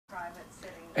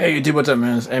Hey YouTube, what's up,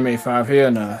 man? It's MA5 here,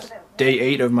 and day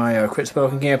 8 of my quit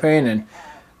smoking campaign, and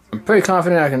I'm pretty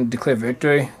confident I can declare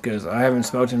victory because I haven't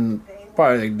smoked in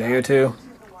probably like a day or two.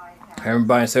 I haven't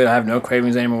bought a cigarette. I have no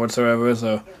cravings anymore whatsoever,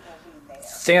 so I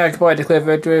think I could probably declare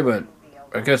victory, but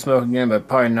I could smoke again, but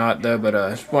probably not though. But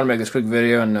I just want to make this quick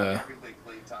video and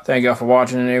thank y'all for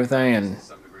watching and everything.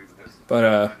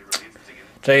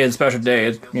 Today is a special day.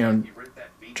 It's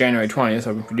January 20th,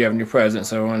 so we do have a new president.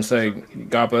 So I want to say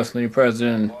God bless the new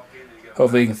president. And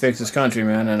hopefully he can fix this country,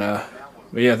 man. And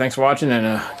but yeah, thanks for watching,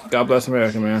 and God bless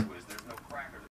America, man.